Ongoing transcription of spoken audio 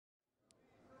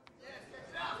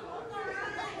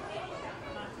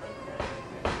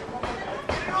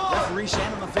referee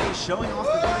Shannon LaFay showing off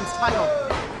the women's title.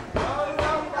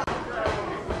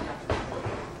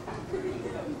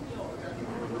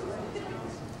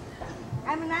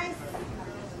 I'm nice.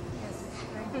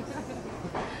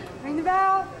 Ring the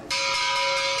bell.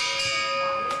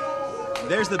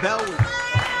 There's the bell.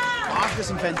 Off to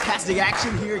some fantastic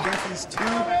action here against these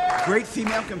two great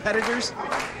female competitors.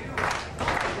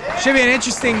 Should be an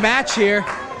interesting match here.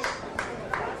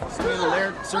 Sumie and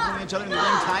Alere circling each other in the ring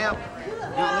tie-up.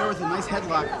 Now Alere with a nice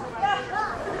headlock.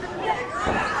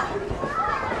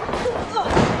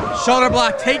 Shoulder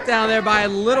block takedown there by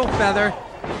Little Feather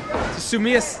to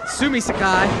Sumie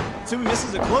Sakai. Sumie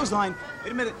misses a clothesline.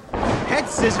 Wait a minute. Head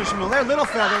scissors from Alere Little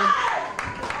Feather.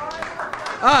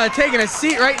 Oh, taking a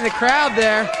seat right in the crowd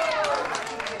there.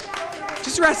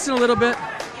 Just resting a little bit.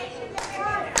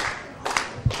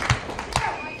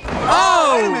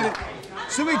 Oh! Wait a minute.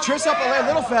 Sumie trips up Alere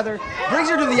Little Feather, brings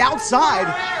her to the outside.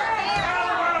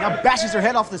 Now bashes her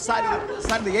head off the side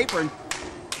of the apron.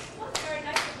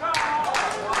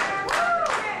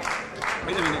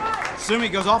 Wait a minute.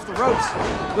 Sumie goes off the ropes.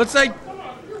 Looks like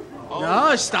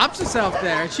no, she stops herself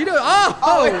there. She does.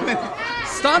 Oh, wait a minute.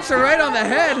 Stomps her right on the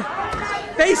head.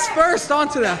 Face first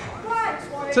onto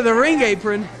the ring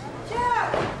apron.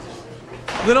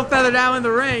 Little Feather down in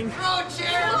the ring.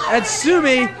 And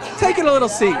Sumie taking a little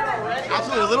seat.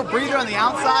 Absolutely, a little breather on the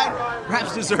outside,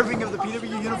 perhaps deserving of the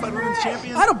PW Unified Women's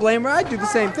Champion. I don't blame her. I'd do the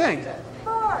same thing.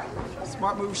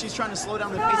 Smart move. She's trying to slow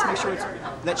down the pace, make sure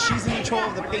that she's in control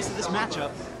of the pace of this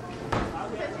matchup.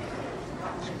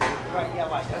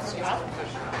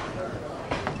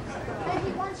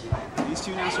 These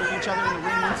two now circling each other in the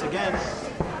ring once again.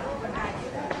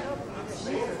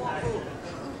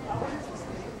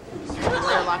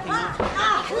 Alere locking up.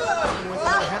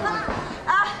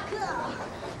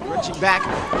 Wrenching back,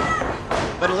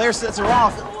 but Alere sets her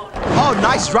off. Oh,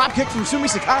 nice drop kick from Sumie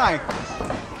Sakai.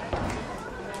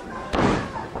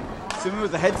 Sumie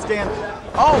with the headstand.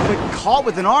 Oh, but caught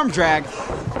with an arm drag.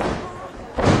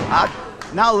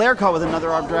 Now Alere caught with another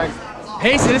arm drag.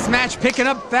 Pace of this match picking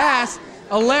up fast.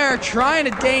 Alere trying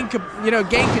to gain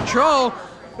control,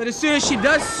 but as soon as she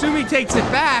does, Sumie takes it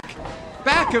back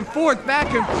and forth,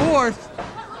 back and forth.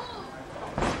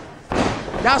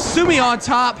 Now Sumie on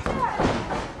top.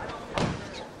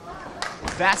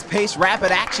 Fast-paced,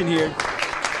 rapid action here.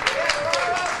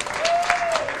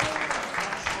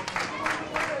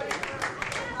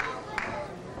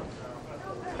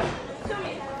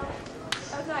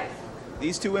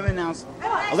 These two women now.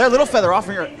 Alere Little Feather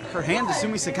offering her hand to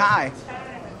Sumie Sakai.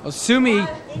 Well, Sumie,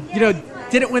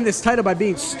 didn't win this title by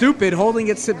being stupid, holding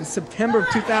it since September of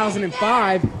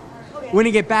 2005,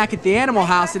 winning it back at the Animal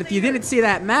House. And if you didn't see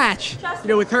that match,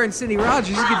 with her and Cindy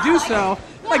Rogers, you could do so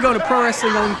by going to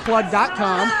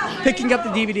ProWrestlingUnplugged.com, picking up the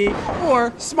DVD,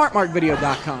 or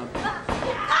SmartMarkVideo.com.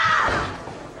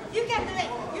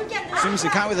 Sumie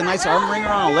Sakai with a nice arm wringer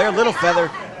on Alere Little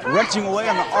Feather, wrenching away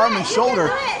on the arm and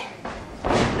shoulder.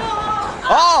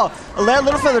 Oh, Alere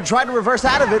Little Feather tried to reverse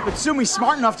out of it, but Sumie,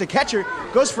 smart enough to catch her,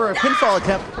 goes for a pinfall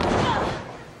attempt.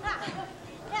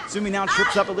 Sumie now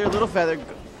trips up Alere Little Feather.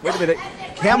 Wait a minute.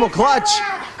 Camel clutch.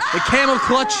 The camel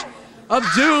clutch of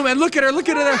doom. And look at her. Pulling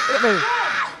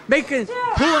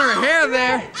her hair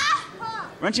there.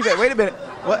 Wrenching back. Wait a minute.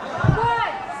 What?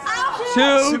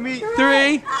 2,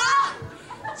 3.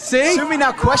 See? Sumie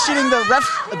now questioning the ref's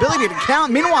ability to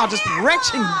count. Meanwhile, just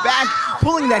wrenching back,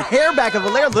 pulling that hair back of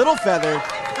Alere Little Feather.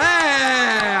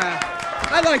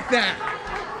 I like that.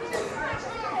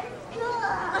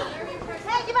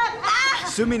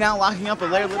 Sumie now locking up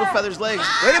Alere Little Feather's legs.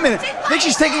 Wait a minute. I think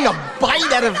she's taking a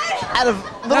bite out of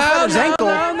Little Feather's ankle.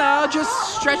 No, just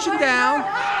stretching down. Wait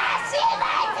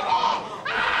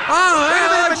a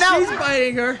minute, but now she's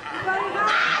biting her.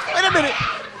 Wait a minute.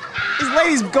 These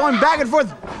ladies going back and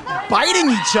forth, biting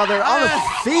each other on the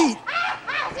feet.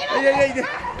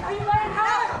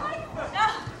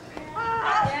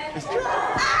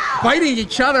 Biting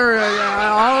each other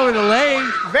all over the leg.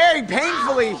 Very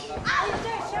painfully.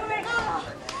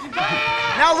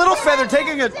 Now Little Feather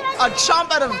taking a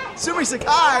chomp out of Sumie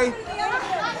Sakai.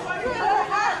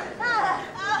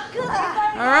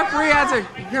 Our referee has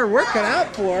her work cut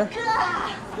out for her.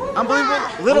 Unbelievable.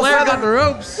 Little Alere Feather got the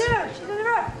ropes.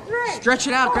 Stretch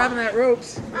it out, grabbing that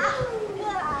ropes.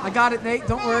 I got it, Nate.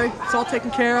 Don't worry. It's all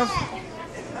taken care of.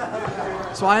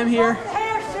 That's why I'm here.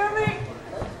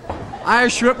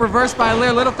 Irish whip reversed by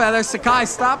Alere Little Feather. Sakai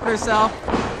stopping herself.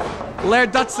 Alere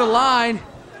ducks the line.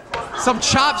 Some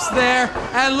chops there.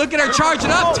 And look at her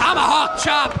charging up. Tomahawk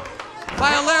chop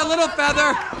by Alere Little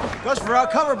Feather. goes for a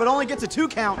cover, but only gets a 2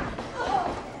 count.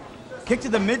 Kick to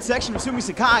the midsection of Sumie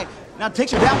Sakai. Now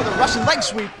takes her down with a Russian leg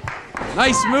sweep.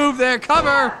 Nice move there,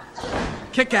 cover.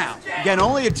 Kick out. Again,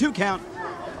 only a 2 count.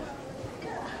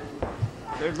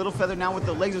 There's Little Feather now with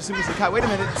the legs of Sumie Sakai. Wait a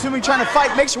minute, Sumie trying to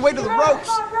fight, makes her way to the ropes.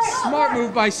 Smart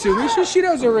move by Sumie. She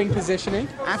knows her ring positioning.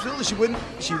 Absolutely,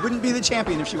 she wouldn't be the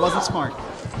champion if she wasn't smart.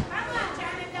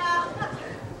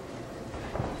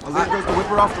 Alere goes to whip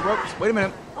her off the ropes. Wait a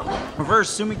minute. Reverse,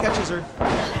 Sumie catches her.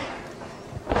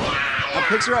 Now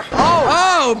picks her up.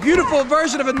 Oh, beautiful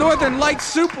version of a Northern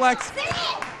Lights suplex.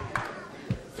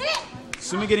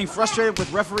 Sumie getting frustrated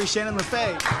with referee Shannon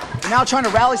LaFay. And now trying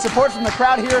to rally support from the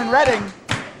crowd here in Reading.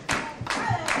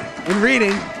 In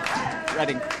Reading.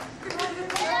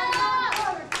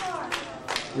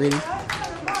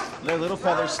 Their Little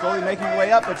Feather slowly making her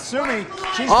way up, but Sumie,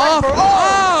 she's Off. ready for,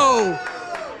 Oh!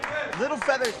 Little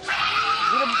Feather,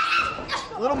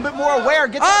 a little bit more aware.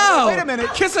 Gets out. Wait a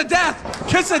minute. Kiss of death,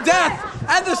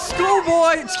 and the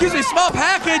schoolboy, small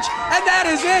package, and that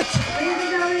is it.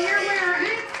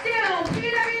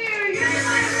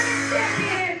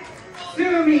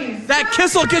 That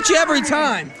kiss will get you every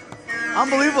time.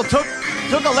 Unbelievable. Took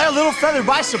Alere Little Feather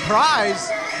by surprise.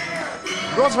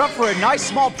 Rolls her up for a nice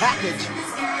small package.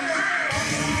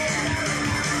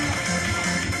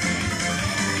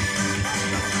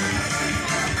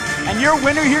 And your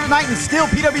winner here tonight and still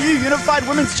PWU Unified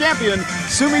Women's Champion,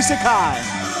 Sumie Sakai.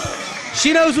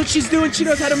 She knows what she's doing. She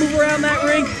knows how to move around that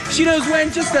ring. She knows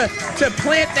when just to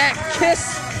plant that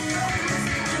kiss.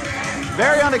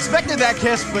 Very unexpected, that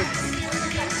kiss, but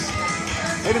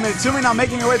wait a minute, Sumie now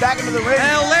making her way back into the ring.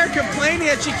 And Alere complaining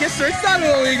that she kissed her. It's not an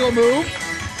illegal move.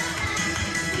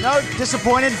 No,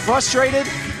 disappointed, frustrated.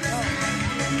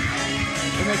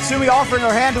 And then Sumie offering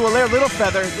her hand to Alere Little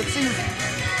Feather. Let's see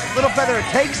if Little Feather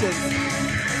takes it.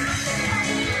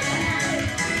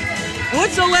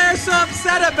 What's Alere so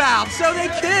upset about? So they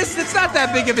kissed. It's not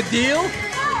that big of a deal.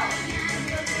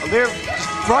 Alere just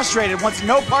frustrated, wants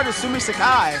no part of Sumie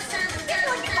Sakai.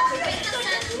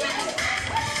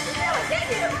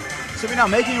 Sumie now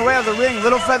making her way out of the ring.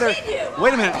 Little Feather,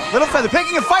 wait a minute. Little Feather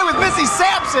picking a fight with Missy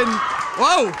Sampson.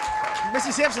 Whoa.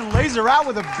 Missy Sampson lays her out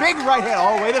with a big right hand.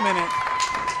 Oh, wait a minute.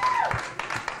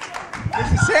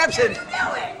 Missy Sampson.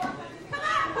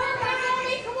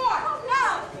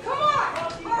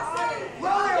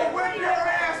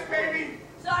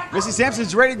 Missy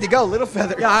Sampson's ready to go. Little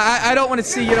Feather. Yeah, I don't want to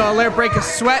see, Alere break a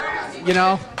sweat,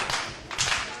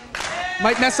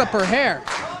 Might mess up her hair.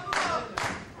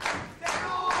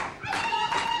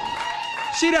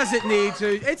 She doesn't need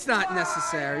to. It's not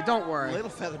necessary. Don't worry. Little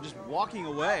Feather just walking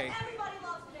away.